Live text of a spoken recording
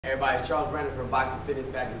Everybody, it's Charles Brandon from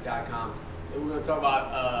boxingfitnessfactory.com. And we're going to talk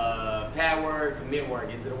about pad work, mitt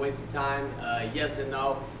work. Is it a waste of time? Yes and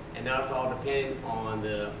no. And that's all dependent on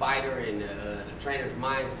the fighter and the trainer's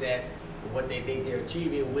mindset and what they think they're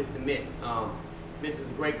achieving with the mitts. Mitts is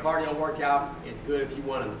a great cardio workout. It's good if you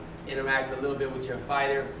want to interact a little bit with your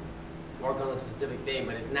fighter, work on a specific thing,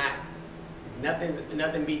 but it's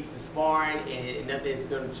nothing beats the sparring, and nothing's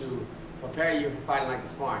going to prepare you for fighting like the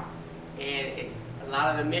sparring. And it's a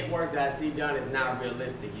lot of the mitt work that I see done is not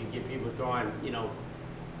realistic. You get people throwing,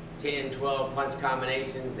 10, 12 punch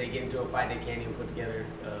combinations. They get into a fight, they can't even put together,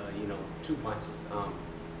 2 punches.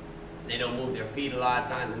 They don't move their feet a lot of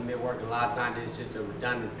times in the mitt work. A lot of times it's just a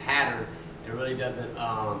redundant pattern. It really doesn't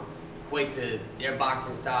equate to their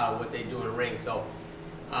boxing style, what they do in the ring. So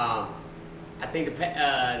I think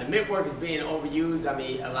the mitt work is being overused. I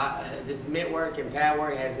mean, this mitt work and pad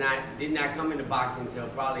work did not come into boxing until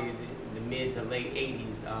probably the mid to late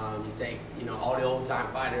 80s. You take, all the old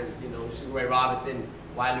time fighters, Sugar Ray Robinson,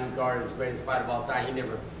 widely regarded as the greatest fighter of all time. He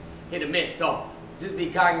never hit a mitt. So just be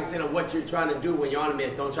cognizant of what you're trying to do when you're on the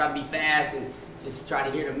mitts. Don't try to be fast and just try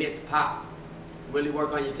to hear the mitts pop. Really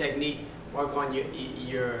work on your technique. Work on you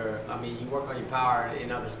work on your power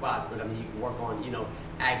in other spots, but you can work on,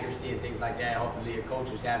 accuracy and things like that. Hopefully your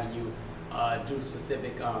coach is having you do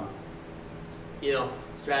specific,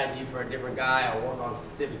 strategy for a different guy or work on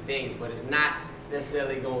specific things, but it's not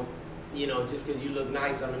necessarily going, just because you look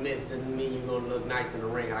nice on the mitts doesn't mean you're going to look nice in the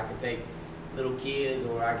ring. I could take little kids,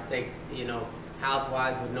 or I could take,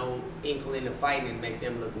 housewives with no inkling of fighting and make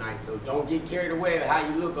them look nice. So don't get carried away with how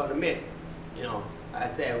you look on the mitts. Like I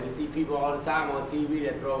said, we see people all the time on TV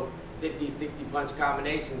that throw 50, 60 punch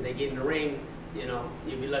combinations. They get in the ring, you'll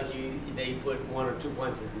be lucky they put 1 or 2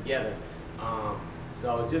 punches together.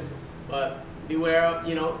 But beware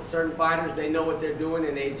of, certain fighters, they know what they're doing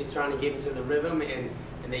and they just trying to get into the rhythm, and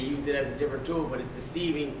they use it as a different tool, but it's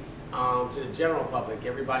deceiving to the general public.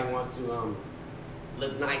 Everybody wants to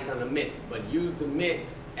look nice on the mitts, but use the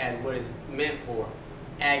mitt as what it's meant for.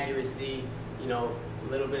 Accuracy, a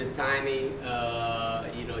little bit of timing,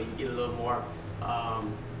 you get a little more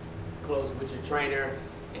close with your trainer,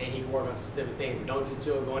 and he can work on specific things. But don't just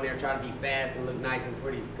go in there and try to be fast and look nice and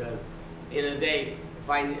pretty, because at the end of the day,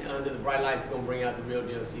 fighting under the bright lights is going to bring out the real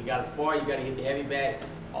deal. So you got to spar, you got to hit the heavy bag,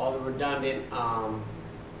 all the redundant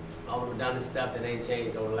stuff that ain't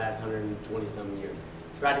changed over the last 120 something years.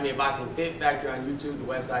 Subscribe to me at Boxing Fit Factory on YouTube. The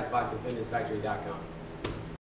website's boxingfitnessfactory.com.